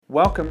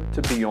Welcome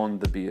to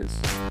Beyond the Beers.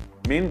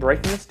 Men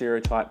breaking a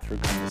stereotype through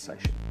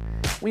conversation.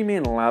 We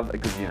men love a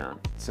good yarn,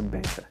 some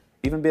banter,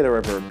 even better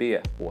over a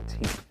beer or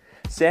 10.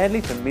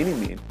 Sadly for many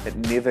men, it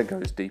never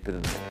goes deeper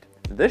than that.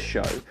 This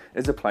show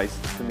is a place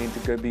for men to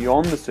go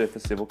beyond the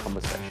surface level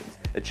conversations,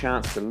 a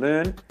chance to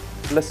learn,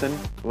 listen,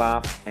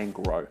 laugh and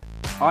grow.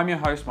 I'm your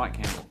host Mike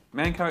Campbell,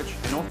 man coach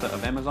and author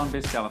of Amazon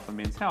bestseller for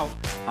men's health,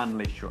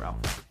 Unleash Your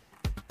Alpha.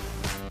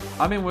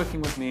 I've been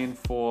working with men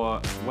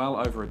for well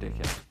over a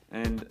decade,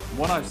 and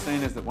what I've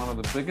seen is that one of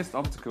the biggest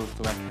obstacles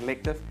to our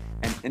collective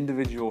and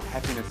individual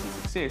happiness and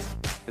success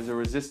is a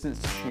resistance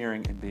to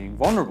sharing and being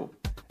vulnerable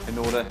in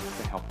order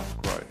to help us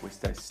grow. We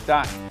stay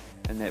stuck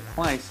in that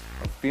place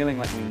of feeling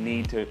like we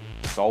need to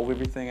solve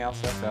everything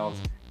else ourselves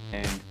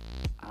and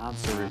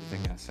answer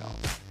everything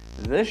ourselves.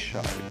 This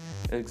show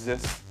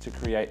exists to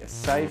create a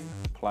safe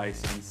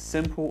place and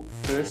simple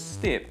first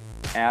step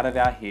out of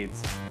our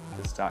heads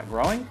to start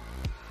growing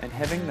and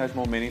having those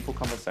more meaningful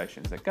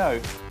conversations that go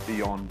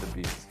beyond the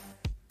beers.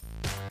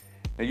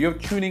 Now you're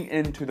tuning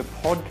into the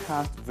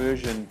podcast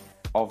version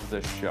of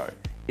this show,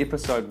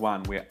 episode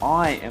 1, where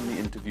I am the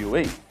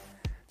interviewee.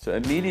 So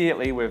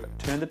immediately we've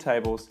turned the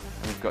tables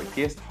and we've got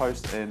guest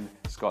host in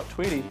Scott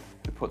Tweedy,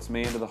 who puts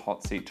me into the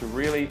hot seat to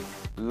really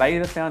lay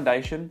the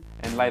foundation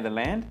and lay the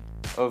land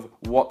of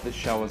what this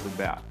show is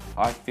about.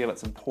 I feel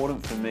it's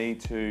important for me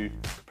to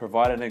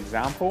provide an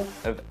example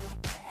of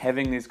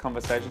having these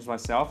conversations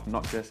myself,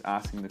 not just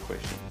asking the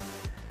questions.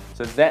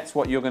 So that's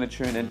what you're going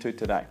to tune into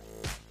today.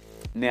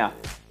 Now,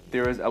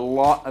 there is a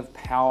lot of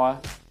power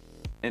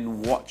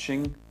in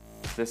watching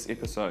this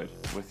episode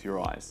with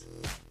your eyes.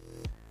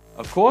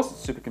 Of course,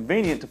 it's super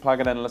convenient to plug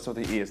it in and listen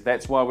with your ears.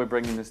 That's why we're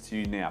bringing this to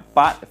you now.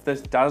 But if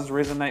this does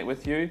resonate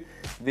with you,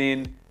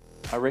 then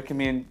I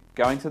recommend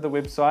going to the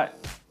website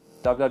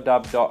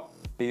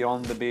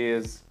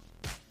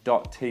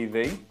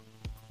www.beyondthebeers.tv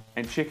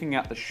and checking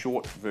out the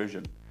short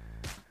version.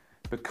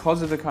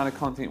 Because of the kind of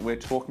content we're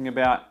talking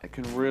about, it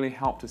can really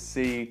help to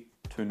see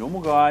two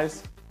normal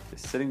guys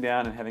just sitting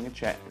down and having a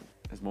chat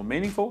that is more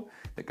meaningful,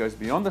 that goes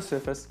beyond the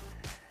surface,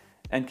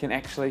 and can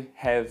actually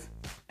have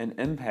an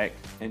impact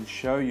and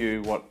show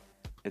you what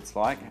it's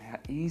like and how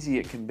easy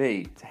it can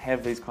be to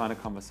have these kind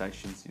of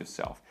conversations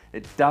yourself.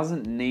 It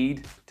doesn't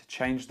need to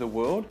change the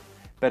world,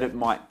 but it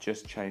might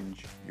just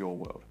change your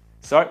world.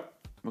 So,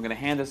 we're going to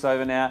hand this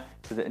over now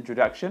to the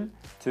introduction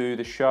to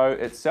the show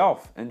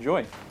itself.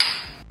 Enjoy.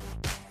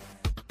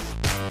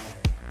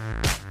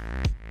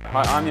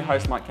 Hi, I'm your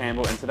host Mike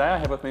Campbell, and today I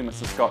have with me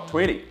Mr. Scott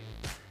Tweedy.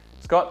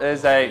 Scott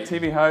is a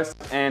TV host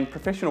and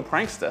professional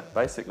prankster,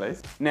 basically.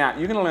 Now,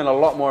 you're going to learn a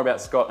lot more about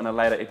Scott in a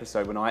later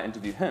episode when I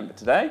interview him, but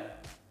today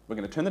we're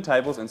going to turn the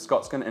tables and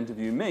Scott's going to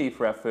interview me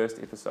for our first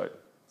episode.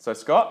 So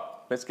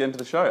Scott, let's get into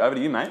the show. Over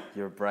to you, mate.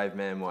 You're a brave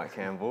man, Mike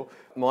Campbell.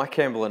 Mike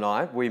Campbell and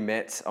I, we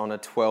met on a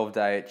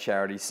 12-day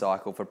charity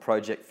cycle for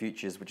Project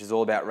Futures, which is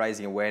all about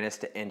raising awareness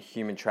to end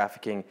human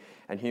trafficking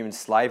and human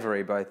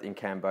slavery, both in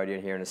Cambodia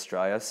and here in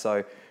Australia.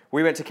 So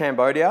we went to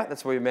Cambodia,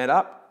 that's where we met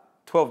up,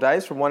 12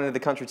 days from one end of the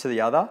country to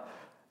the other,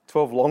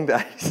 12 long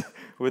days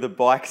with a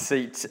bike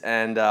seat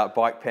and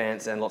bike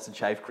pants and lots of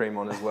chafe cream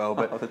on as well.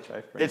 But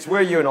it's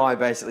where you and I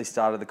basically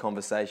started the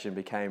conversation,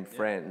 became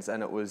friends,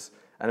 and it was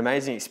an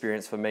amazing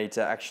experience for me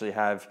to actually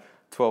have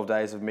 12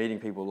 days of meeting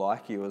people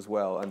like you as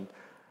well. And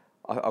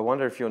I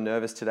wonder if you're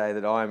nervous today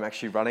that I'm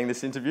actually running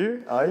this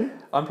interview, are you?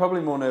 I'm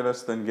probably more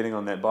nervous than getting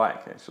on that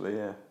bike, actually,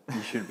 yeah.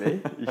 You should be,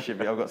 you should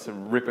be. I've got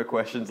some ripper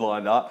questions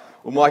lined up.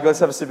 Well, Mike, let's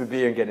have a sip of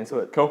beer and get into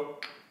it.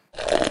 Cool.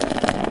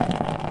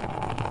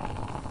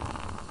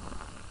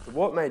 So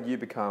what made you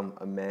become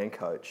a man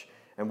coach?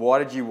 And why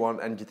did you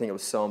want, and do you think it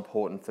was so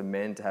important for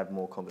men to have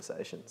more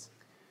conversations?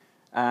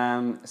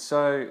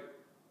 So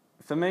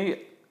for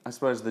me, I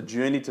suppose the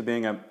journey to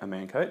being a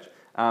man coach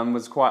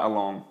was quite a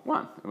long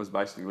one. It was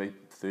basically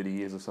 30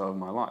 years or so of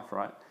my life,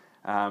 right?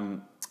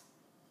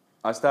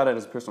 I started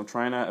as a personal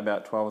trainer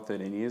about 12 or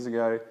 13 years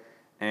ago,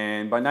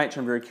 and by nature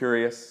I'm very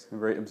curious and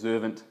very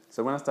observant.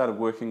 So when I started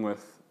working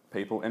with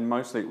people, and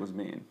mostly it was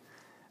men,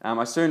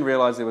 I soon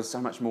realised there was so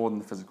much more than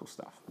the physical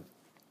stuff.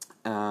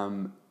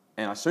 And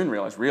I soon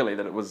realised really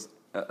that it was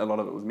a lot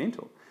of it was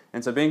mental.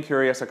 And so being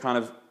curious, I kind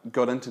of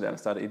got into that. I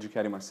started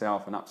educating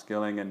myself and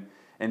upskilling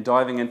and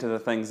diving into the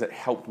things that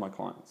helped my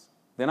clients.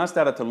 Then I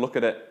started to look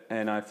at it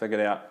and I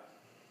figured out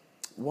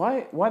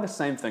why the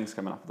same things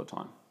coming up all the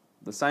time?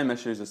 The same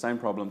issues, the same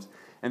problems.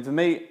 And for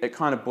me, it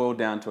kind of boiled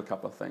down to a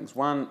couple of things.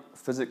 One,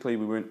 physically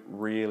we weren't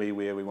really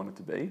where we wanted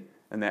to be,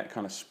 and that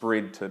kind of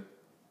spread to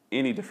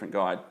any different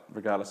guy,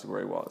 regardless of where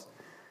he was.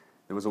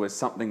 There was always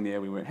something there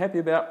we weren't happy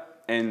about,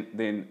 and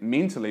then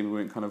mentally we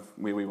weren't kind of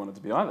where we wanted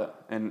to be either.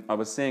 And I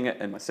was seeing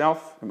it in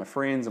myself, in my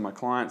friends, and my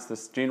clients,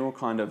 this general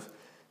kind of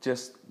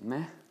just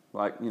meh.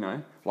 Like, you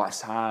know,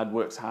 life's hard,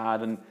 work's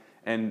hard,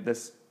 and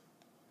this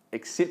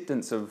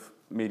acceptance of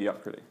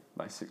mediocrity,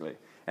 basically.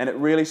 And it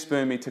really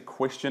spurred me to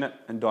question it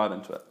and dive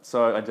into it.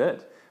 So I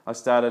did. I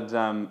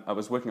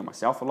was working on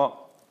myself a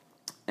lot,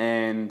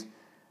 and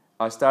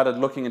I started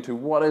looking into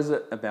what is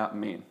it about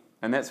men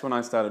And that's when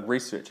I started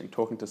researching,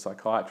 talking to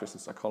psychiatrists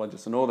and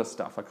psychologists and all this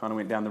stuff. I kind of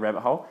went down the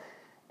rabbit hole.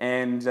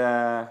 And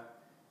I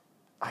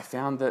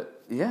found that,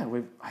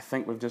 I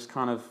think we've just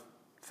kind of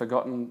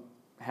forgotten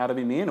how to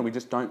be men, and we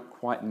just don't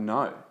quite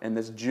know. And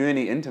this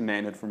journey into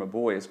manhood from a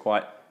boy is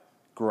quite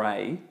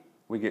grey.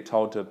 We get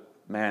told to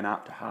man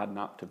up, to harden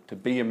up, to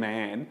be a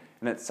man,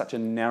 and it's such a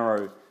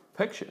narrow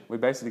picture. We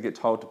basically get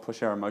told to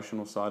push our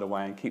emotional side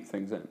away and keep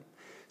things in.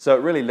 So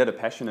it really lit a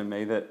passion in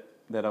me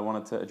that I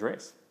wanted to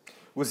address.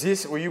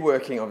 Were you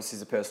working obviously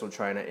as a personal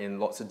trainer in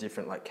lots of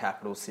different like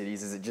capital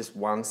cities? Is it just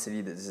one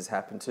city that this has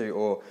happened to,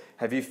 or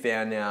have you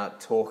found now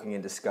talking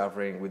and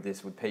discovering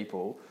with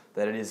people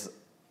that it is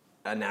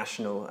an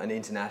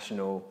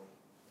international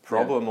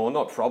problem, or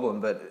not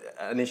problem, but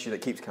an issue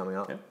that keeps coming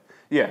up?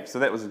 Yeah, so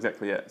that was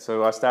exactly it.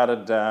 So I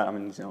started, I'm a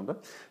New Zealander,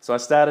 so I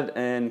started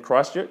in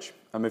Christchurch,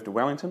 I moved to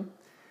Wellington,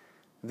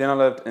 then I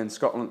lived in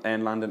Scotland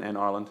and London and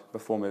Ireland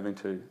before moving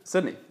to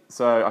Sydney.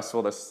 So I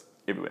saw this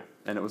everywhere,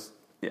 and it was,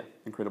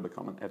 incredibly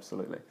common,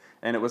 absolutely.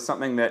 And it was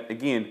something that,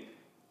 again,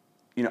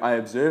 I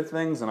observed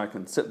things and I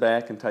can sit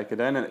back and take it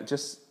in, and it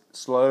just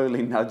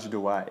slowly nudged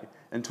away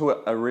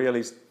until I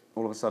really,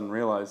 all of a sudden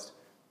realised,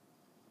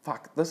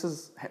 fuck, this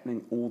is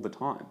happening all the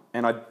time.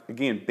 And I'd,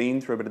 again,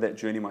 been through a bit of that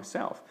journey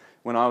myself.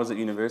 When I was at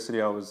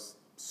university, I was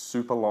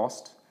super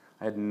lost.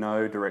 I had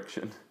no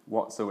direction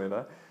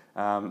whatsoever.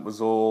 It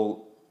was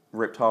all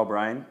reptile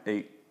brain,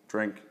 eat,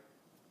 drink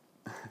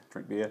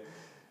beer,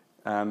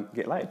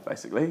 get laid,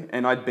 basically.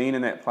 And I'd been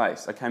in that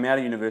place. I came out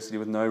of university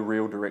with no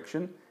real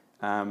direction,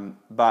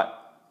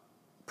 but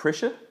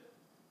pressure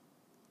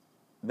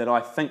that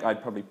I think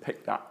I'd probably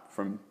picked up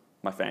from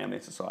my family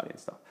and society and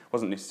stuff. It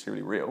wasn't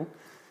necessarily real,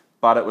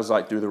 but it was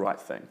like, do the right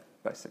thing,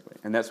 basically.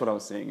 And that's what I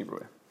was seeing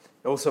everywhere.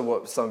 Also,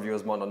 what some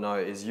viewers might not know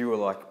is you were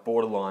like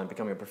borderline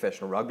becoming a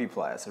professional rugby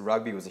player. So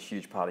rugby was a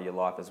huge part of your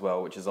life as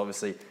well, which is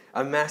obviously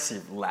a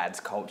massive lads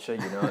culture.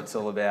 It's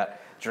all about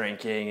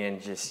drinking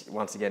and just,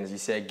 once again, as you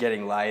said,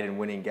 getting laid and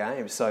winning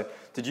games. So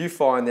did you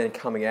find then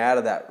coming out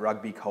of that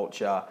rugby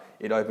culture,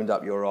 it opened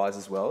up your eyes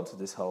as well to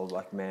this whole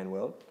like man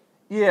world?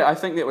 Yeah, I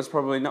think that was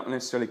probably not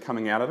necessarily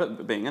coming out of it,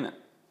 but being in it.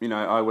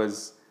 I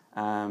was...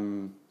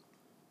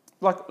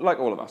 Like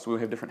all of us, we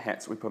have different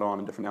hats we put on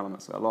in different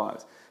elements of our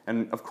lives.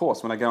 And of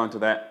course, when I go into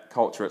that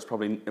culture,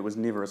 it was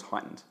never as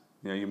heightened.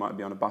 You might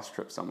be on a bus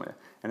trip somewhere,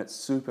 and it's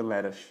super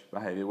laddish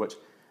behaviour, which,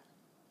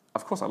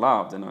 of course, I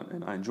loved and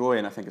I enjoy,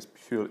 and I think is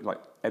purely, like,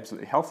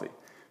 absolutely healthy.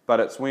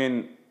 But it's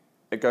when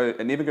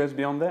it never goes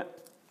beyond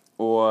that,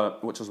 or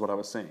which is what I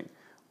was seeing,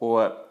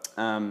 or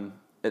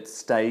it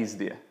stays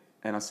there.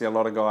 And I see a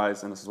lot of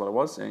guys, and this is what I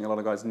was seeing, a lot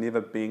of guys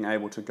never being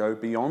able to go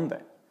beyond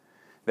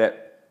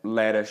that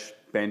laddish,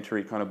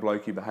 bantery kind of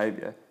blokey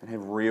behaviour and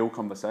have real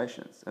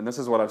conversations. And this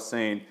is what I've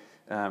seen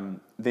then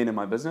in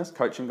my business,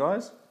 coaching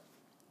guys.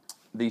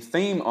 The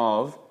theme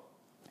of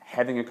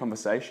having a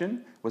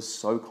conversation was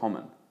so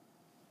common.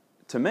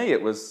 To me,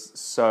 it was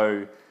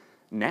so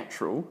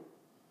natural.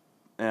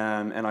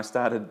 And I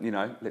started,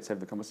 let's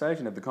have the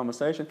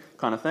conversation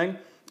kind of thing.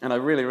 And I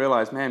really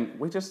realised, man,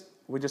 we just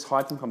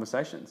hide from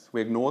conversations.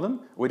 We ignore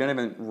them. We don't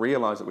even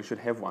realise that we should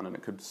have one, and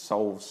it could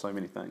solve so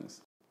many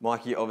things.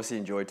 Mike, you obviously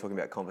enjoy talking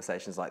about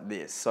conversations like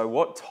this. So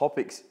what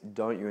topics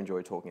don't you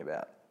enjoy talking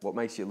about? What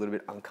makes you a little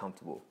bit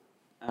uncomfortable?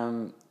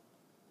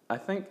 I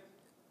think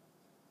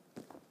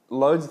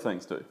loads of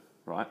things do,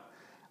 right?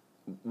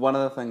 One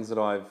of the things that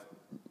I've,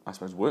 I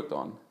suppose, worked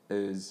on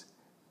is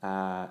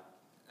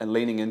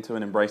leaning into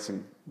and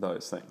embracing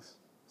those things.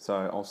 So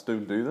I'll still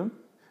do them,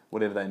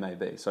 whatever they may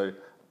be. So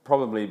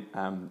probably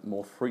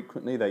more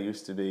frequently, they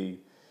used to be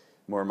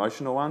more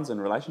emotional ones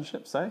in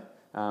relationships, say,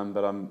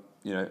 but I'm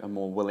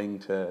more willing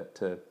to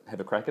have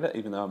a crack at it,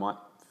 even though I might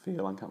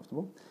feel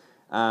uncomfortable.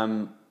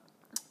 And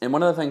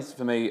one of the things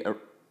for me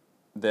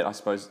that I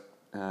suppose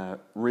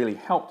really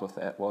helped with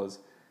that was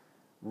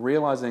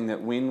realising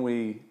that when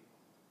we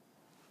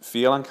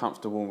feel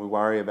uncomfortable and we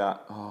worry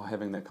about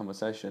having that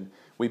conversation,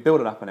 we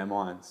build it up in our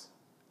minds,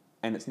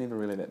 and it's never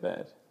really that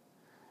bad.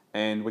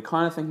 And we're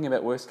kind of thinking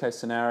about worst case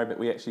scenario, but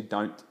we actually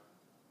don't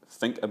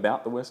think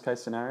about the worst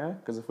case scenario,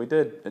 because if we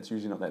did, it's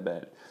usually not that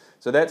bad.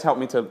 So that's helped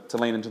me to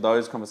lean into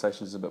those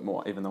conversations a bit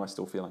more, even though I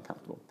still feel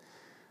uncomfortable.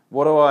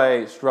 What do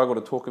I struggle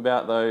to talk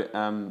about,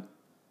 though?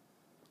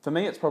 For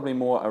me, it's probably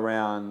more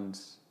around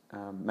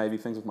maybe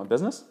things with my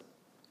business.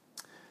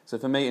 So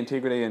for me,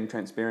 integrity and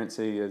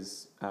transparency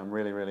is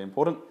really, really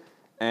important.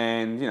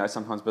 And,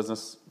 sometimes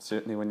business,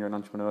 certainly when you're an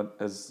entrepreneur,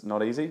 is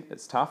not easy.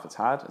 It's tough, it's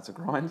hard, it's a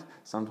grind.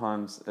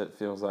 Sometimes it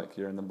feels like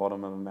you're in the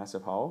bottom of a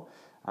massive hole.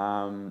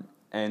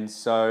 And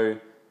so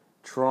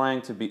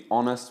trying to be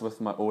honest with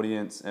my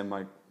audience and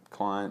my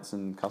clients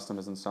and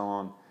customers and so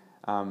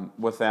on,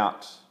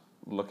 without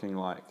looking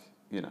like,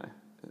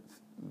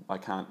 I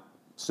can't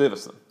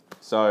service them.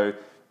 So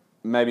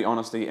maybe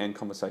honesty and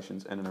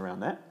conversations in and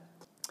around that.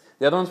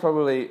 The other one's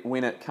probably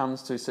when it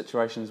comes to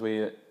situations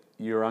where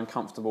you're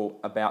uncomfortable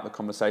about the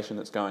conversation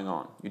that's going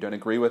on. You don't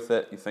agree with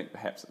it. You think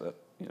perhaps that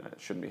it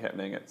shouldn't be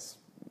happening. It's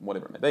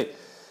whatever it may be.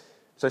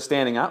 So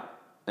standing up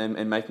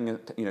and making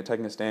it,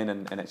 taking a stand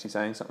and actually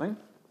saying something.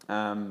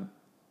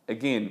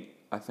 again,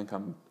 I think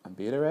I'm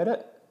better at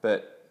it,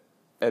 but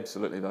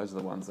absolutely those are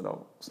the ones that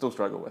I'll still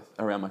struggle with.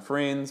 Around my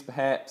friends,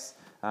 perhaps,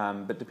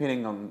 but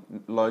depending on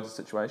loads of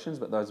situations,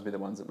 but those would be the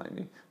ones that make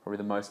me probably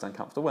the most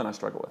uncomfortable and I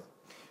struggle with.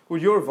 Well,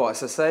 your advice,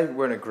 so say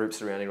we're in a group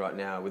surrounding right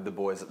now with the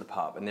boys at the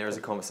pub and there is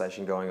a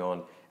conversation going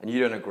on and you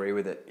don't agree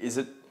with it. Is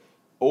it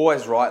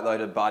always right, though,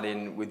 to butt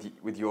in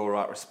with your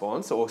right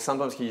response? Or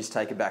sometimes can you just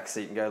take a back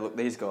seat and go, look,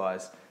 these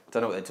guys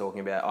don't know what they're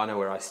talking about. I know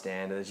where I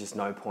stand and there's just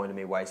no point in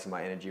me wasting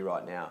my energy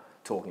right now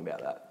talking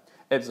about that.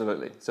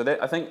 Absolutely. So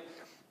that, I think,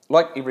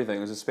 like everything,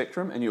 there's a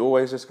spectrum and you're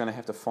always just going to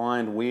have to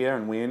find where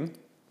and when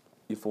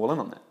you fall in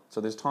on that. So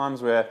there's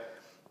times where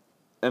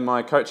in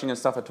my coaching and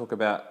stuff I talk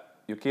about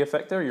your care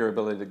factor, your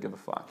ability to give a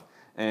fuck.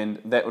 And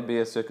that would be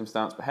a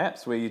circumstance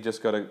perhaps where you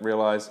just got to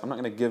realise I'm not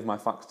going to give my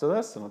fucks to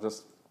this and I'll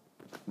just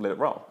let it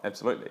roll,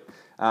 absolutely.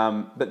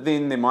 But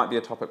then there might be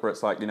a topic where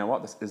it's like, you know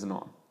what, this isn't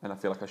on and I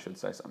feel like I should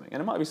say something.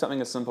 And it might be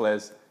something as simple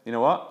as, you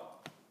know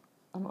what,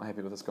 I'm not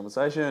happy with this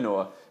conversation,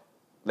 or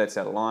that's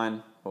out of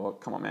line, or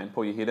come on man,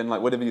 pull your head in,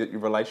 like whatever your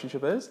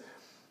relationship is.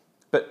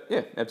 But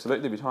yeah,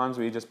 absolutely, there'll be times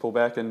where you just pull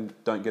back and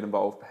don't get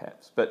involved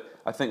perhaps. But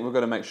I think we've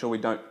got to make sure we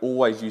don't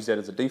always use that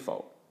as a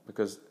default,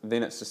 because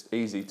then it's just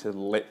easy to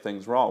let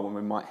things roll when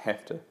we might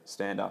have to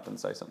stand up and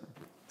say something.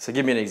 So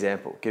give me an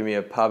example. Give me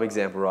a pub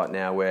example right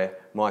now where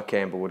Mike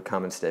Campbell would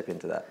come and step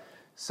into that.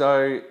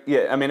 So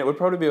yeah, I mean, it would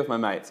probably be with my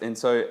mates. And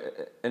so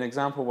an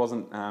example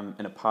wasn't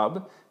in a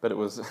pub, but it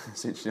was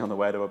essentially on the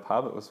way to a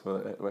pub. It was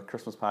for a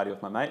Christmas party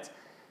with my mates.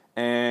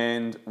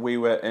 And we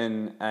were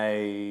in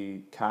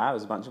a car, there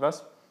was a bunch of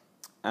us.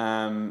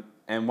 And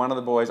one of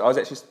the boys, I was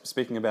actually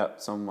speaking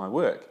about some of my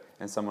work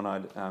and someone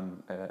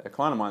a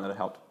client of mine that I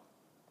helped.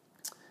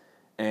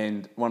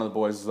 And one of the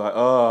boys was like,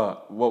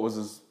 oh, what was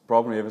his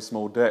problem? He had a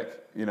small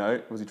dick, you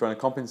know? Was he trying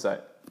to compensate?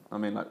 I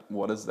mean, like,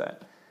 what is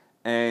that?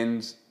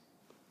 And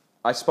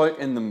I spoke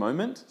in the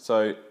moment,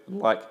 so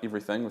like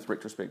everything, with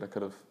retrospect, I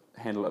could have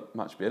handled it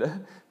much better.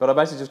 But I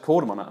basically just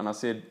called him on it and I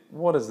said,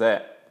 what is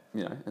that?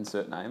 You know,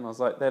 insert name. I was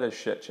like, that is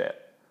shit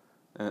chat.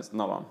 And it's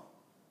not on.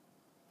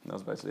 And that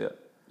was basically it.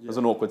 Yeah. It was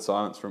an awkward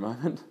silence for a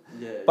moment.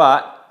 Yeah.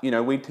 But, you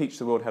know, we teach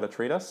the world how to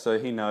treat us, so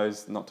he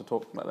knows not to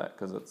talk like that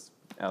because it's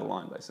out of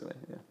line, basically,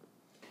 yeah.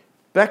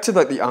 Back to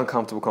like the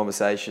uncomfortable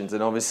conversations,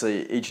 and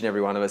obviously each and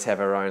every one of us have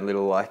our own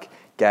little like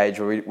gauge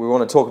where we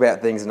want to talk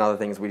about things and other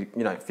things we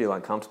feel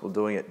uncomfortable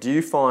doing it. Do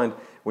you find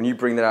when you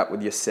bring that up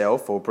with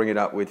yourself or bring it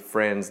up with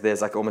friends,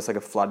 there's like almost like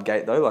a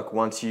floodgate though? Like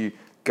once you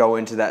go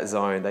into that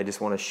zone, they just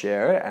want to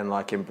share it and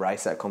like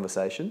embrace that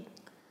conversation?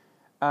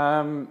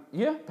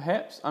 Yeah,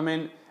 perhaps. I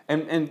mean,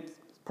 and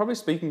probably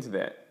speaking to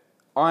that,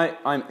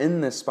 I'm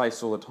in this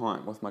space all the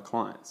time with my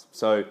clients.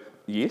 So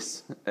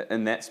yes,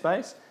 in that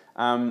space.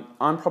 I'm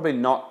probably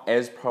not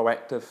as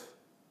proactive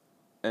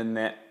in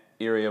that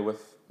area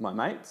with my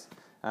mates.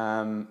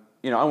 I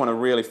want to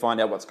really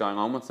find out what's going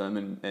on with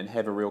them and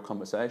have a real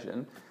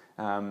conversation.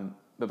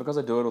 But because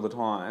I do it all the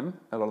time,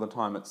 a lot of the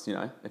time it's,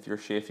 if you're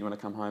a chef, you want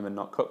to come home and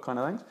not cook kind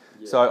of things.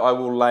 Yeah. So I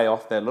will lay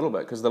off that a little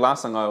bit, because the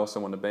last thing I also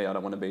want to be, I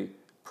don't want to be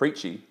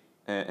preachy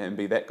and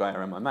be that guy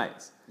around my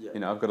mates.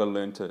 Yeah. I've got to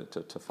learn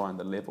to find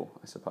the level,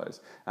 I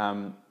suppose.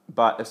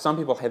 But if some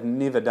people have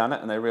never done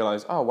it and they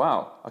realise, oh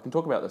wow, I can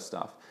talk about this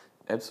stuff,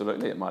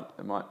 absolutely, it might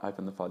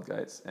open the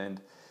floodgates. And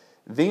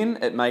then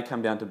it may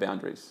come down to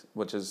boundaries,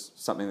 which is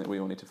something that we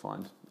all need to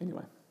find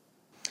anyway.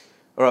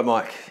 All right,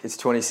 Mike, it's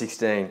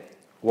 2016.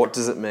 What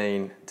does it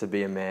mean to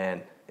be a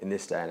man in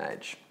this day and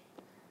age?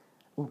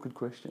 Oh, good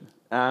question.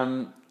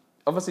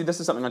 Obviously, this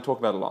is something I talk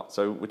about a lot.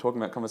 So we're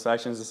talking about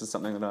conversations. This is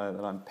something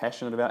that I'm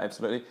passionate about,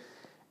 absolutely.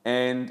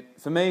 And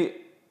for me,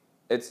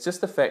 it's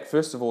just the fact,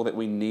 first of all, that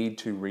we need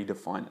to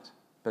redefine it,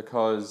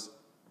 because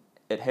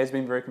it has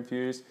been very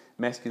confused.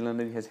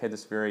 Masculinity has had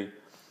this very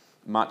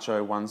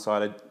macho,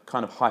 one-sided,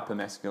 kind of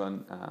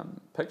hyper-masculine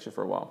picture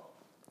for a while.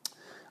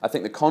 I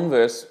think the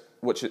converse,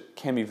 which it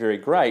can be very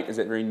great, is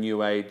that very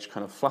new age,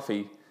 kind of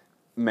fluffy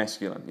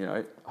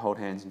masculine, hold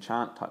hands and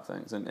chant type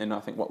things. And I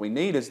think what we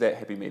need is that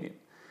happy medium.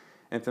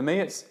 And for me,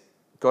 it's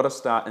got to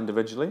start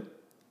individually.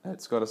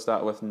 It's got to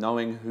start with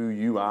knowing who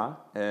you are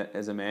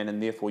as a man,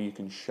 and therefore you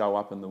can show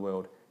up in the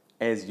world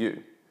as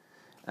you.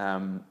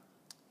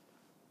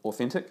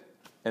 Authentic,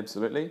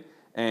 absolutely.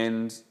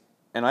 And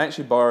I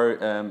actually borrow,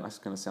 I'm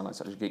just going to sound like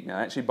such a geek now,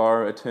 I actually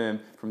borrow a term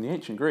from the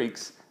ancient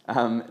Greeks.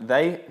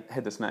 They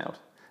had this nailed,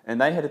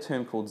 and they had a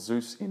term called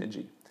Zeus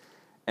energy.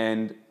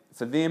 And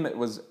for them, it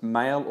was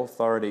male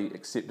authority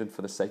accepted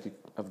for the sake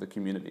of the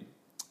community.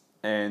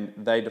 And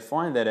they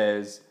defined that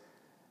as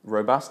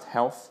robust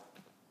health,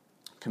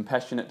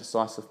 compassionate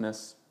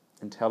decisiveness,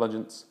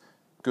 intelligence,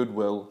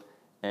 goodwill,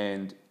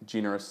 and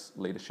generous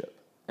leadership.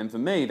 And for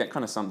me, that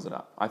kind of sums it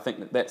up. I think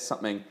that that's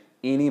something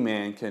any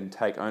man can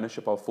take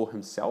ownership of for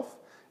himself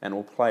and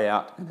will play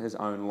out in his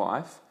own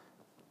life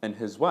in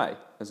his way,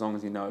 as long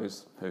as he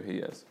knows who he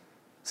is.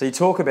 So you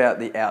talk about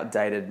the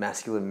outdated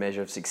masculine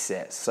measure of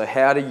success. So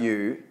how do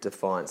you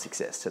define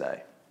success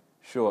today?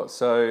 Sure.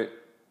 So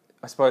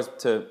I suppose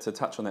to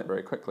touch on that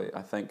very quickly,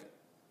 I think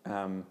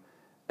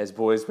as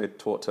boys, we're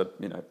taught to,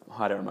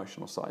 hide our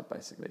emotional side,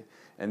 basically.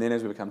 And then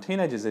as we become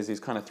teenagers, there's these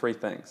kind of three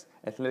things: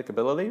 athletic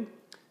ability,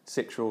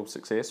 sexual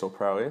success or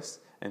prowess,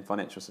 and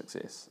financial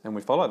success. And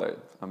we follow those.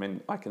 I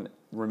mean, I can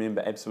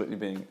remember absolutely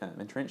being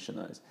entrenched in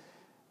those.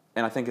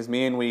 And I think as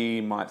men,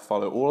 we might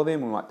follow all of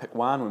them, we might pick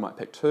one, we might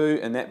pick two,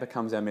 and that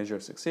becomes our measure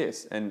of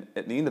success. And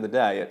at the end of the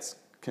day, it's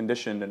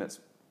conditioned and it's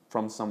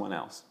from someone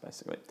else,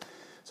 basically.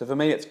 So for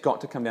me, it's got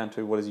to come down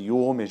to what is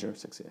your measure of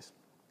success?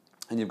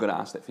 And you've got to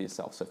ask that for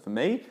yourself. So for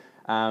me,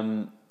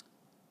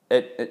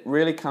 it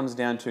really comes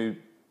down to,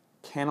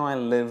 can I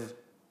live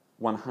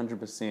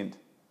 100%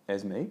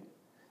 as me?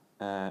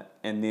 And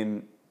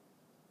then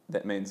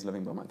that means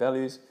living by my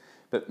values.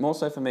 But more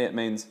so for me, it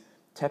means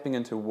tapping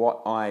into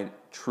what I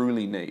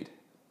truly need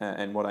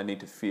and what I need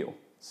to feel.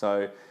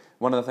 So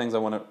one of the things I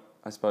want to,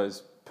 I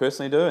suppose,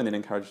 personally do, and then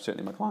encourage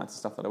certainly my clients and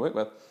stuff that I work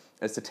with,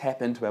 is to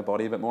tap into our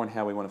body a bit more and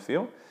how we want to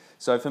feel.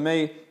 So for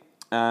me,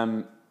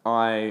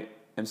 I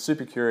am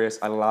super curious.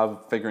 I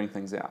love figuring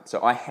things out.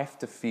 So I have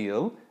to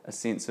feel a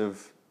sense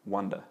of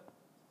wonder.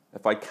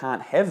 If I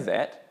can't have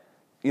that,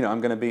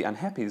 I'm going to be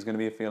unhappy. There's going to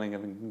be a feeling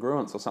of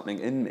incongruence or something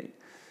in me.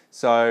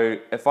 So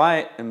if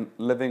I am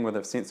living with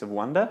a sense of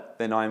wonder,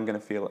 then I am going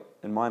to feel,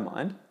 in my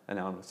mind, an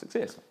element of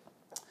success.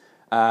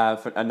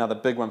 Another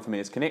big one for me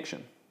is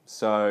connection.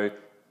 So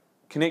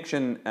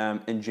connection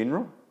in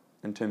general,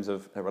 in terms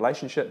of a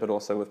relationship, but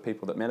also with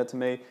people that matter to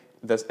me.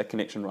 There's a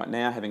connection right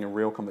now, having a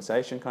real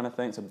conversation kind of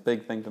thing. It's a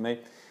big thing for me.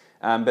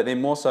 But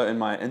then more so in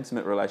my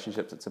intimate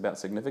relationships, it's about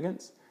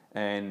significance.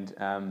 And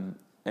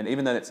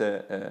even though it's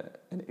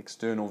an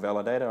external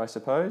validator, I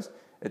suppose,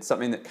 it's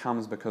something that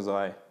comes because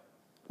I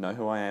know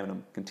who I am and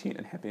I'm content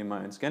and happy in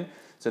my own skin.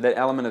 So that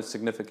element of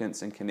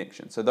significance and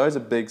connection. So those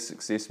are big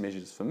success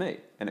measures for me.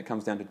 And it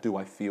comes down to, do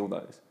I feel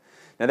those?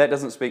 Now that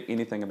doesn't speak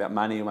anything about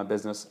money or my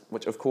business,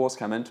 which of course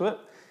come into it.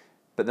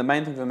 But the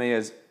main thing for me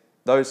is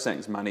those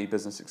things: money,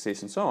 business,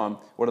 success, and so on.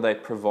 What do they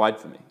provide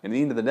for me? And at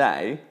the end of the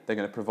day, they're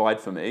going to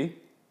provide for me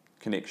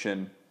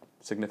connection,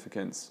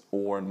 significance,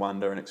 awe and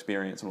wonder and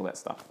experience and all that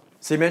stuff.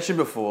 So you mentioned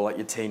before, like,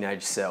 your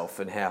teenage self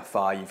and how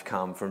far you've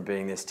come from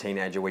being this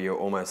teenager where you're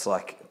almost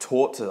like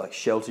taught to like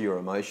shelter your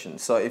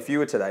emotions. So if you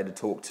were today to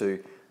talk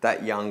to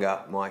that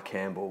younger Mike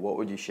Campbell, what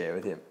would you share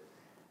with him?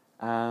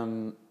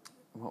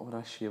 What would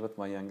I share with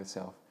my younger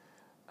self?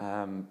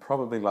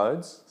 Probably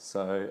loads.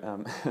 So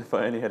if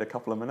I only had a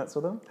couple of minutes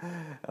with him,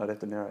 I'd have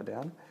to narrow it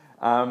down.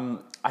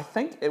 I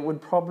think it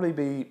would probably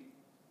be,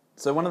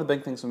 so one of the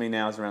big things for me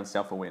now is around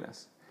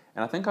self-awareness.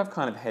 And I think I've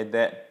kind of had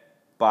that,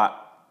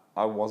 but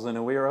I wasn't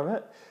aware of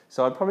it.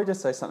 So I'd probably just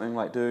say something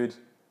like, dude,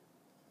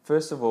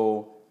 first of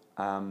all,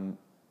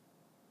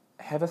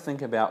 have a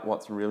think about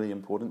what's really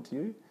important to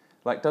you.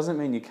 Like, doesn't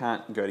mean you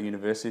can't go to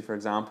university, for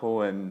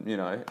example, and,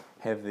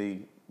 have the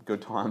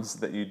good times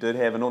that you did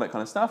have and all that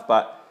kind of stuff,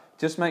 but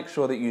just make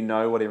sure that you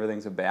know what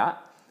everything's about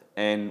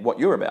and what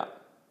you're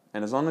about.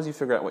 And as long as you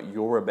figure out what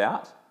you're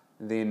about,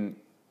 then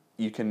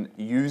you can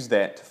use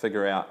that to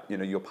figure out,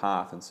 your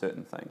path in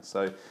certain things.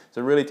 So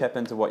really tap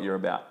into what you're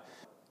about.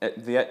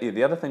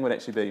 The other thing would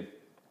actually be,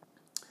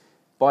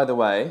 by the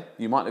way,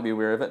 you might not be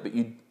aware of it, but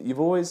you've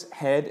always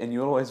had and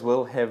you always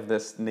will have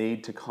this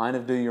need to kind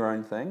of do your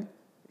own thing.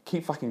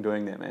 Keep fucking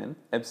doing that, man.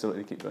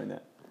 Absolutely keep doing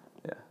that.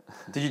 Yeah.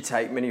 Did you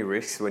take many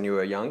risks when you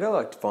were younger,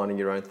 like finding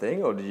your own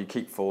thing, or did you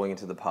keep falling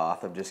into the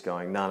path of just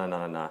going,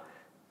 no,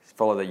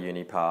 follow the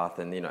uni path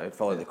and,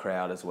 follow the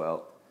crowd as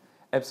well?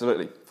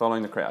 Absolutely,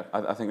 following the crowd.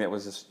 I think that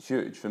was just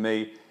huge. For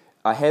me,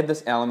 I had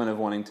this element of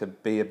wanting to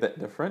be a bit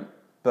different,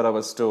 but I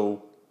was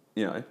still,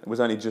 it was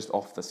only just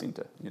off the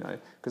centre,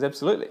 because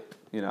absolutely,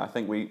 I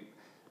think we,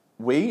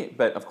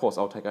 but of course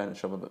I'll take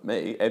ownership of it,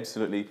 me,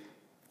 absolutely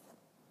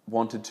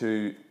wanted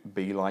to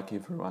be like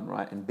everyone,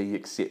 right, and be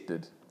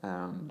accepted,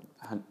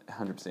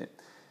 100%.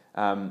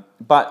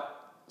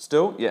 But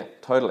still, yeah,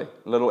 totally.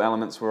 Little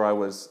elements where I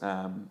was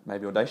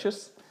maybe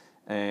audacious,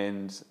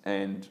 and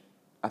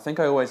I think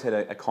I always had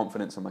a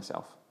confidence in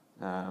myself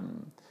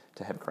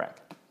to have a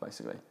crack,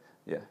 basically,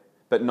 yeah.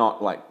 But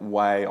not like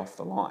way off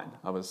the line.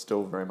 I was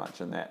still very much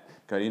in that.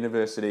 Go to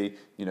university,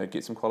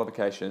 get some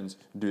qualifications,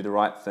 do the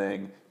right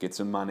thing, get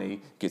some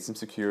money, get some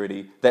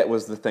security. That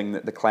was the thing,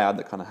 the cloud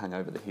that kind of hung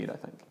over the head, I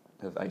think,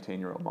 of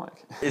 18-year-old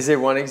Mike. Is there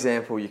one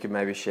example you could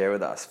maybe share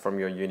with us from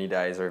your uni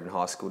days or even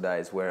high school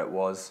days where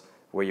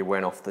you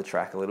went off the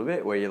track a little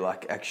bit, where you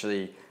like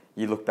actually,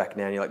 you look back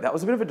now and you're like, that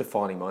was a bit of a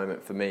defining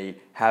moment for me,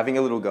 having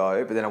a little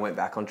go, but then I went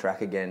back on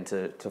track again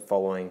to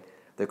following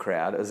the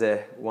crowd. Is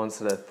there one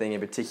sort of thing in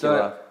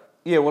particular?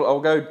 Yeah, well, I'll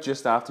go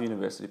just after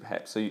university,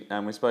 perhaps. So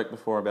we spoke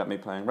before about me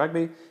playing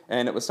rugby,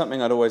 and it was something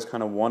I'd always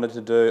kind of wanted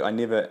to do. And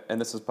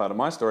this is part of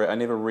my story, I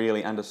never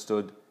really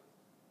understood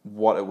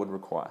what it would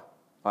require.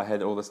 I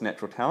had all this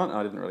natural talent, and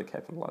I didn't really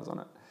capitalise on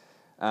it.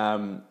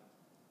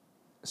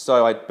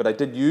 But I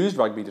did use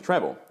rugby to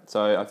travel.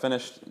 So I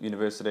finished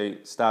university,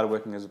 started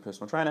working as a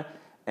personal trainer,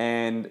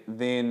 and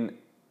then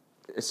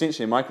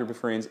essentially my group of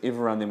friends,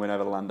 everyone then went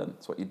over to London.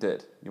 That's what you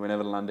did. You went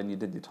over to London, you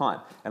did your time.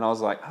 And I was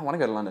like, I want to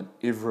go to London.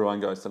 Everyone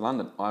goes to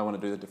London. I want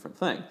to do the different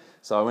thing.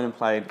 So I went and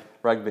played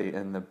rugby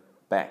in the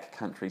back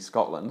country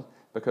Scotland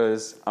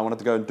because I wanted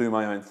to go and do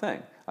my own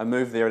thing. I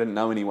moved there, I didn't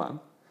know anyone.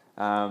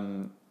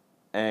 And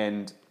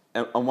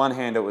on one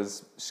hand, it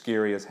was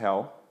scary as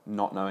hell,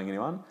 not knowing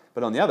anyone.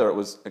 But on the other, it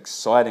was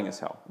exciting as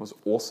hell. It was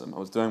awesome. I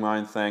was doing my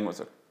own thing. It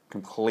was a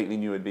completely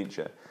new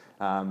adventure.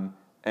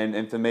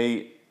 And for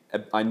me,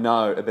 I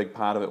know a big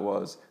part of it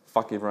was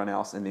fuck everyone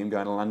else and them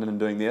going to London and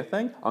doing their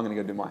thing. I'm going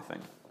to go do my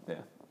thing. Yeah.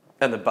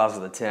 And the buzz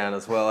of the town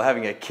as well.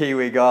 Having a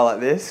Kiwi guy like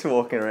this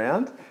walking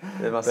around,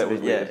 there must have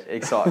been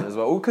excitement as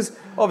well. Because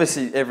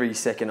obviously every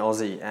second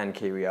Aussie and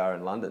Kiwi are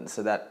in London,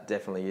 so that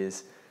definitely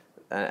is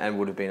and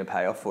would have been a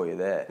payoff for you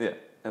there. Yeah,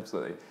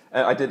 absolutely.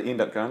 I did end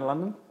up going to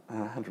London,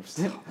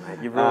 100%. Oh, mate,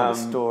 you ruined the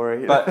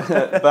story. But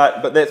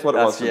that's what it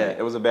was for me.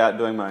 It was about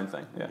doing my own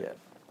thing. Yeah.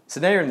 So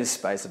now you're in this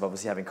space of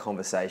obviously having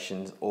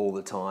conversations all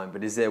the time,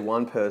 but is there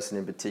one person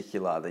in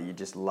particular that you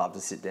just love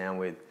to sit down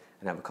with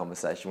and have a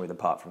conversation with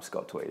apart from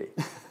Scott Tweedy?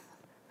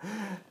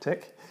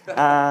 Tick.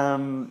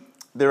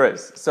 There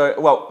is. So,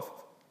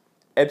 well,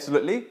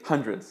 absolutely,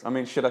 hundreds. I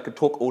mean, shit, I could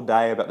talk all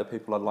day about the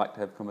people I'd like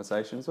to have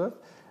conversations with,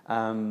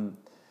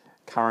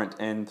 current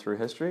and through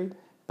history.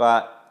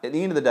 But at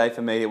the end of the day,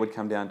 for me, it would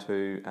come down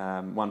to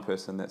one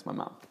person, that's my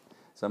mum.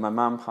 So my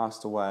mum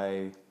passed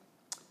away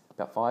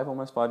about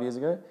almost 5 years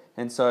ago.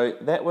 And so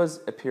that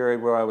was a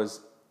period where I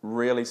was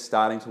really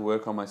starting to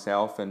work on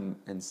myself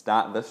and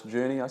start this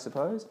journey, I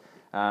suppose.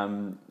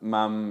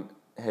 Mum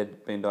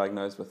had been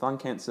diagnosed with lung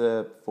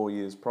cancer 4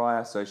 years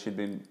prior, so she'd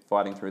been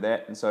fighting through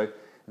that. And so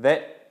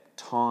that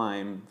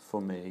time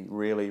for me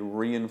really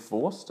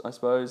reinforced, I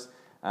suppose,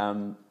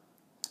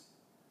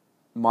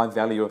 my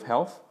value of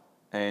health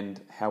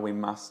and how we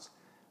must,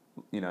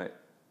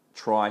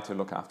 try to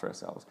look after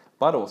ourselves,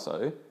 but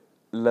also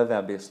live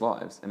our best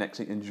lives and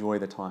actually enjoy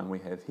the time we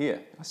have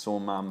here. I saw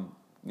Mum,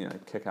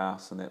 kick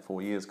ass in that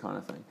 4 years kind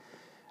of thing.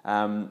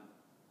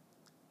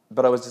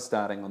 But I was just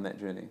starting on that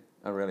journey.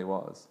 I really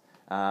was.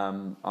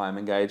 I'm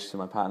engaged to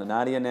my partner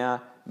Nadia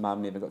now.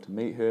 Mum never got to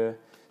meet her.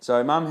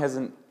 So Mum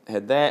hasn't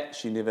had that.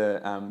 She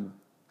never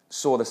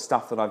saw the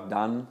stuff that I've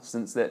done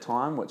since that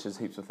time, which is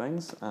heaps of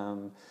things,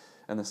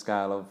 in the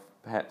scale of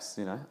perhaps,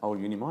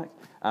 old uni Mike.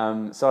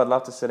 So I'd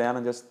love to sit down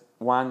and just,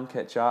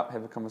 catch up,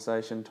 have a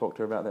conversation, talk to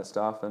her about that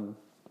stuff, and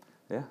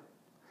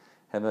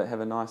have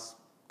a nice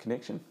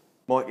connection.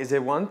 Mike, is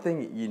there one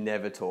thing you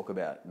never talk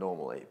about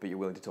normally, but you're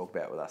willing to talk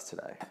about with us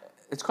today?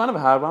 It's kind of a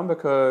hard one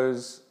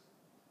because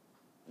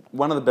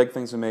one of the big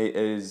things for me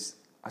is,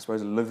 I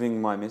suppose,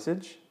 living my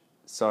message.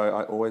 So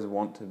I always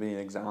want to be an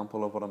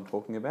example of what I'm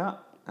talking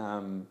about.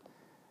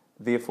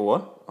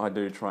 Therefore, I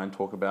do try and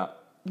talk about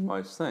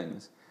most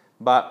things.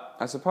 But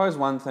I suppose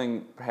one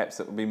thing perhaps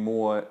that would be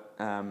more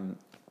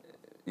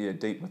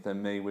deep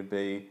within me would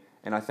be,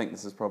 and I think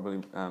this is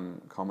probably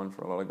common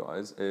for a lot of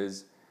guys,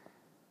 is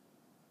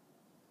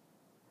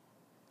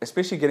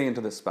especially getting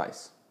into this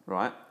space,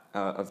 right,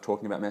 of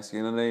talking about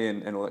masculinity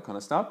and all that kind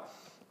of stuff,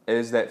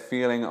 is that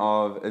feeling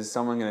of, is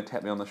someone going to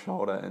tap me on the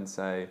shoulder and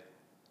say,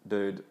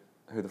 dude,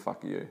 who the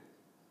fuck are you?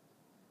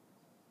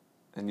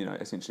 And,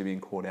 essentially being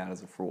called out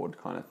as a fraud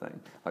kind of thing.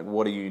 Like,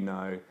 what do you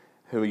know?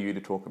 Who are you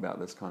to talk about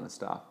this kind of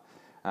stuff?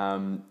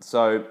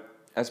 So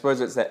I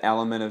suppose it's that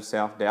element of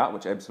self-doubt,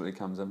 which absolutely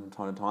comes in from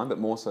time to time, but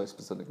more so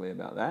specifically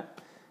about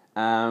that.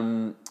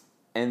 And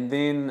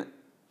then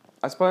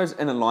I suppose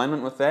in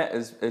alignment with that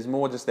is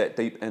more just that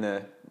deep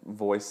inner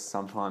voice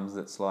sometimes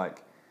that's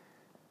like,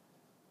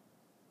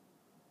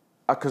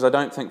 because I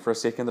don't think for a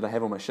second that I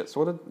have all my shit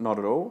sorted, not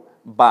at all,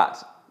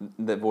 but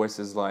that voice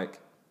is like,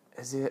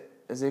 is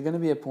there going to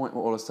be a point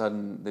where all of a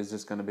sudden there's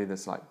just going to be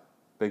this like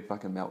big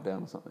fucking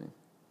meltdown or something?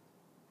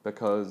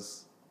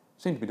 Because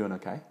I seem to be doing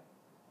okay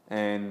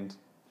and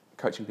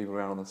coaching people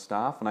around on the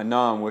staff, and I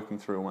know I'm working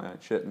through all my own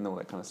shit and all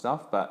that kind of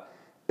stuff, but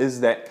is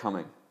that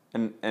coming?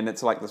 And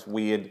it's like this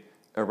weird,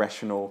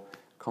 irrational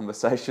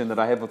conversation that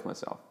I have with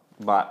myself.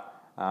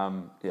 But I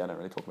don't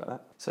really talk about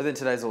that. So then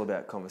today's all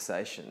about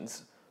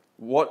conversations.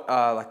 What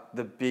are like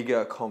the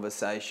bigger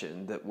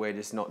conversation that we're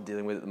just not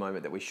dealing with at the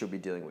moment that we should be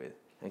dealing with?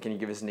 And can you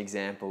give us an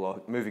example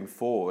of, moving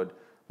forward,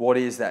 what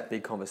is that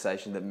big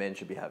conversation that men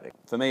should be having?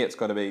 For me, it's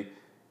got to be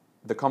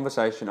the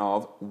conversation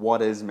of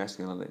what is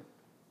masculinity.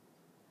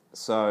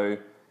 So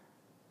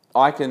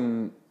I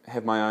can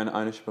have my own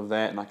ownership of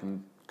that and I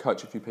can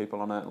coach a few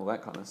people on it and all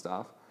that kind of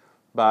stuff.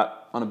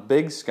 But on a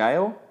big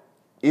scale,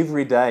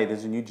 every day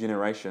there's a new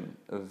generation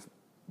of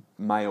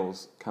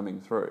males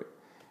coming through.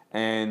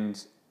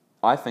 And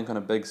I think on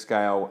a big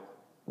scale,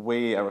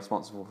 we are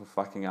responsible for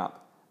fucking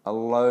up a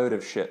load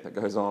of shit that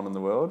goes on in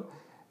the world.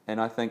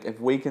 And I think if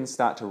we can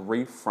start to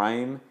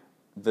reframe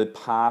the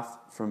path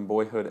from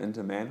boyhood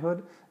into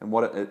manhood and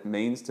what it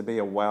means to be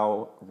a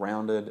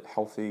well-rounded,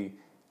 healthy,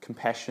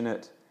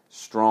 compassionate,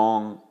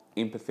 strong,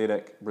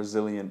 empathetic,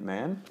 resilient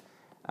man,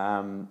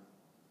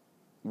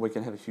 we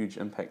can have a huge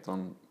impact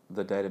on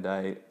the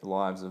day-to-day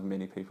lives of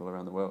many people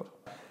around the world.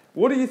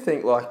 What do you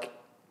think, like,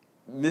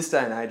 this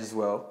day and age as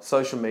well,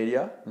 social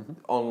media,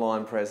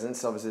 online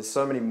presence, obviously there's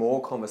so many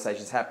more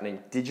conversations happening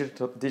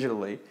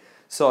digitally.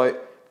 So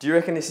do you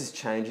reckon this is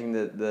changing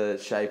the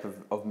shape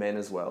of men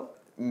as well?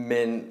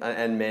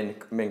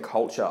 men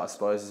culture, I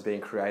suppose, is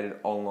being created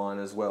online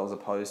as well, as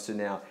opposed to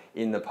now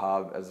in the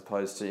pub, as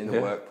opposed to in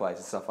the workplace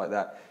and stuff like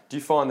that. Do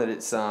you find that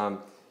it's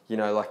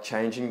like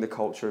changing the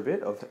culture a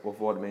bit of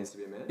what it means to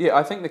be a man? Yeah,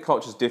 I think the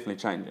culture is definitely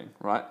changing,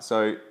 right?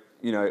 So,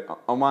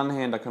 on one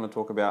hand, I kind of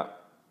talk about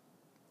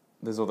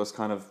there's all this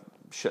kind of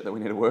shit that we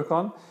need to work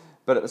on,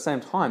 but at the same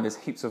time, there's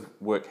heaps of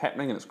work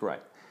happening and it's great.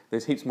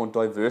 There's heaps more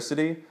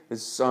diversity.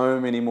 There's so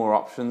many more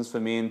options for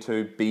men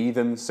to be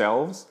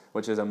themselves,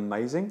 which is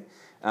amazing.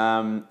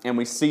 And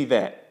we see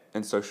that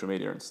in social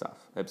media and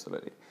stuff,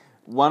 absolutely.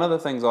 One of the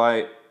things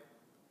I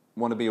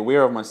want to be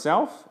aware of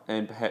myself,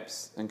 and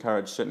perhaps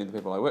encourage certainly the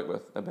people I work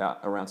with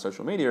around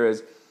social media,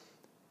 is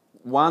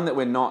one, that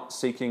we're not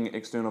seeking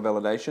external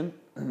validation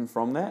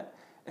from that,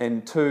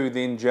 and two,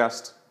 then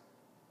just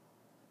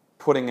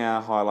putting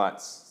our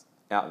highlights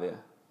out there.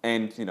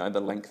 And,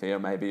 the link there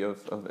maybe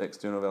of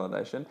external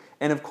validation.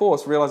 And of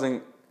course,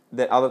 realizing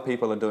that other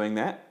people are doing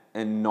that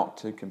and not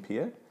to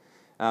compare.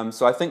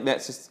 So I think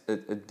that's just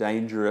a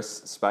dangerous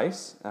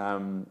space,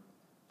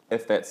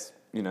 if that's,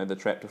 the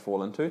trap to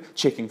fall into.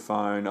 Checking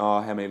phone,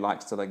 how many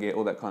likes did I get,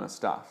 all that kind of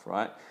stuff,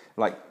 right?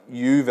 Like,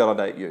 you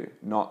validate you,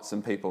 not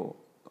some people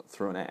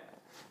through an app.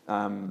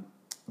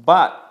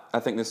 But I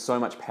think there's so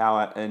much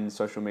power in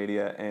social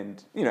media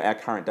and, our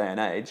current day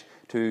and age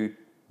to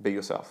be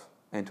yourself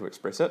and to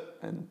express it,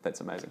 and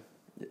that's amazing.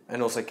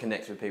 And also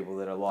connect with people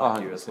that are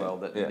like you as well,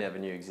 that you never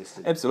knew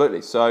existed.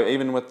 Absolutely. So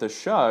even with the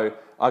show,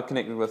 I've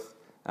connected with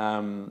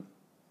people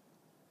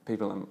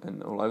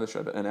in all over the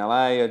show, but in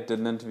LA I did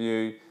an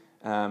interview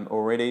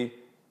already,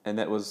 and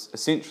that was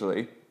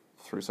essentially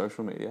through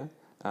social media.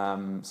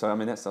 So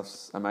that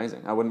stuff's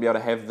amazing. I wouldn't be able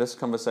to have this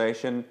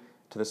conversation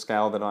to the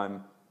scale that I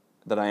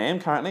am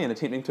currently and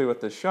attempting to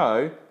with the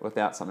show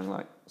without something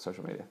like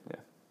social media. Yeah.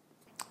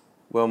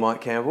 Well,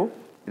 Mike Campbell,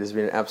 it has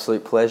been an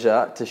absolute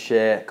pleasure to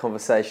share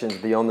conversations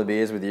beyond the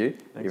beers with you,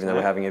 even though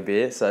we're having a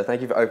beer. So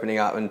thank you for opening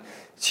up and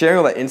sharing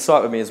all that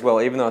insight with me as well.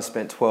 Even though I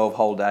spent 12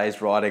 whole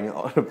days riding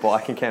on a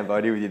bike in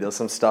Cambodia with you, there was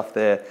some stuff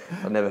there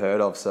I've never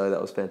heard of, so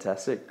that was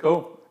fantastic.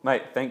 Cool.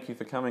 Mate, thank you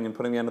for coming and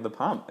putting me under the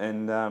pump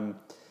and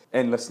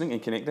listening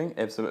and connecting.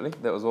 Absolutely.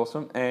 That was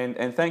awesome.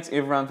 And thanks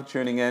everyone for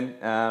tuning in.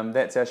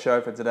 That's our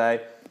show for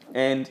today.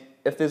 And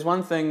if there's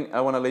one thing I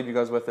want to leave you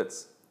guys with,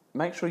 it's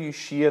make sure you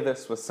share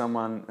this with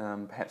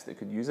someone perhaps that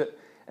could use it.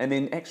 And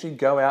then actually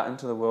go out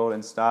into the world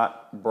and start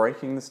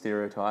breaking the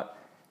stereotype,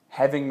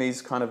 having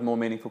these kind of more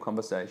meaningful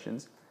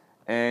conversations,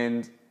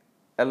 and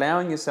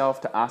allowing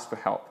yourself to ask for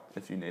help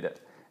if you need it.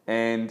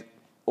 And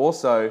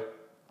also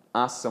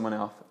ask someone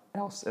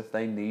else if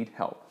they need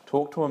help.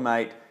 Talk to a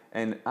mate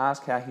and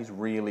ask how he's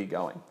really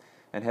going,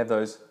 and have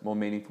those more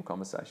meaningful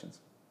conversations.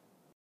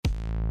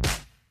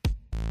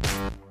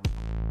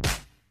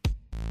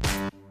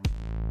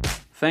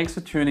 Thanks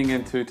for tuning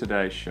into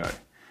today's show.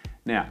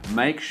 Now,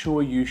 make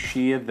sure you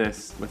share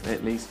this with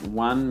at least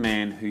one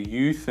man who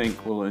you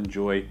think will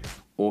enjoy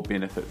or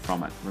benefit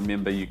from it.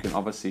 Remember, you can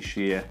obviously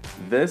share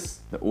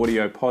this, the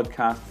audio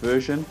podcast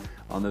version,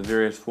 on the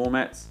various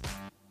formats,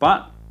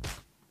 but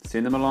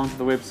send them along to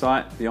the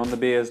website,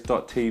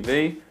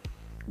 beyondthebeers.tv.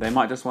 They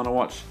might just want to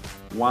watch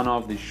one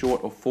of the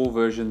short or full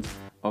versions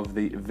of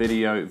the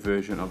video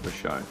version of the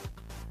show.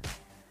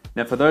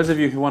 Now, for those of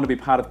you who want to be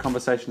part of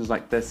conversations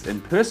like this in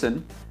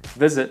person,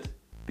 visit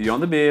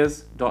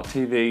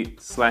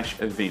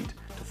beyondthebeers.tv/event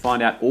to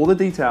find out all the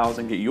details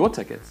and get your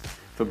tickets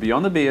for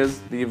Beyond the Beers,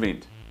 the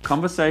event,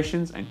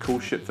 Conversations and Cool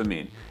Shit for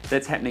Men.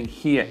 That's happening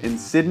here in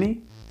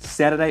Sydney,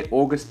 Saturday,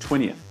 August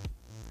 20th.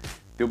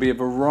 There'll be a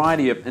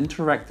variety of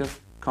interactive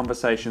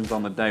conversations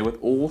on the day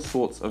with all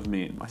sorts of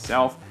men,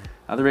 myself,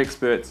 other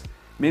experts,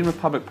 men with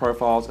public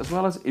profiles, as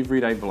well as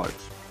everyday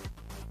blokes.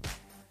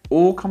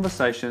 All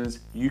conversations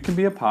you can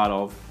be a part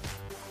of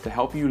to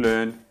help you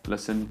learn,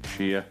 listen,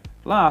 share,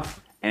 laugh,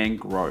 and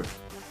grow.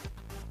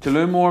 To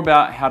learn more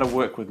about how to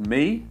work with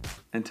me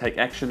and take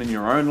action in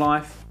your own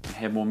life and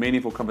have more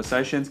meaningful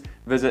conversations,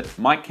 visit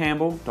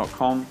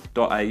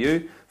mikecampbell.com.au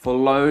for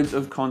loads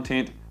of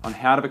content on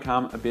how to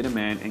become a better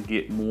man and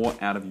get more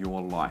out of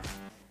your life,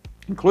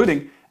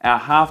 including our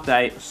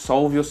half-day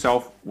Solve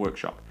Yourself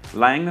workshop,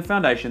 laying the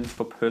foundations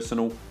for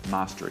personal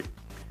mastery.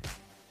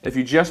 If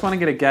you just want to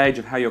get a gauge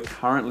of how you're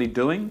currently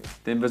doing,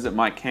 then visit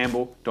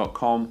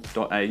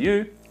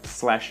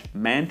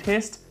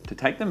mikecampbell.com.au/man-test to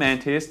take the man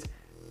test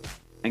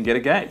and get a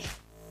gauge.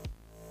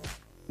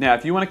 Now,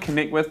 if you want to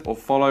connect with or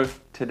follow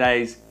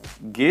today's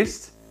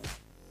guest,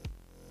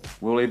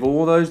 we'll leave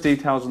all those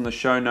details in the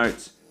show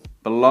notes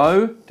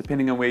below,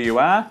 depending on where you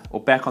are, or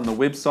back on the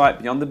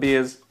website,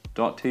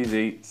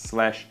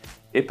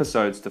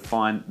 beyondthebeers.tv/episodes to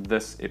find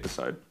this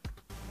episode.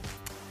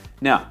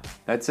 Now,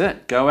 that's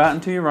it. Go out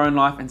into your own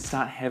life and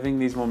start having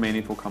these more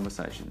meaningful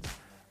conversations.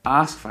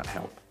 Ask for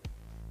help.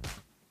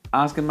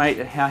 Ask a mate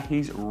how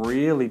he's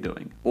really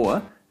doing,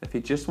 or if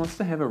he just wants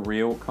to have a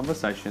real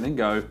conversation and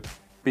go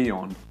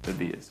beyond the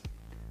beers.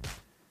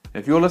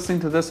 If you're listening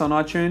to this on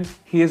iTunes,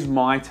 here's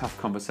my tough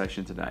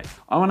conversation today.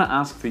 I want to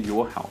ask for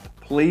your help.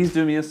 Please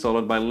do me a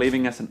solid by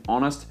leaving us an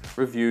honest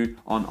review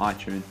on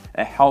iTunes.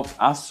 It helps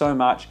us so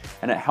much,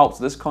 and it helps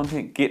this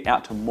content get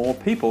out to more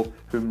people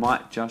who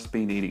might just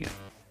be needing it.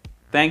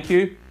 Thank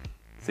you.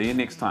 See you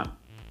next time.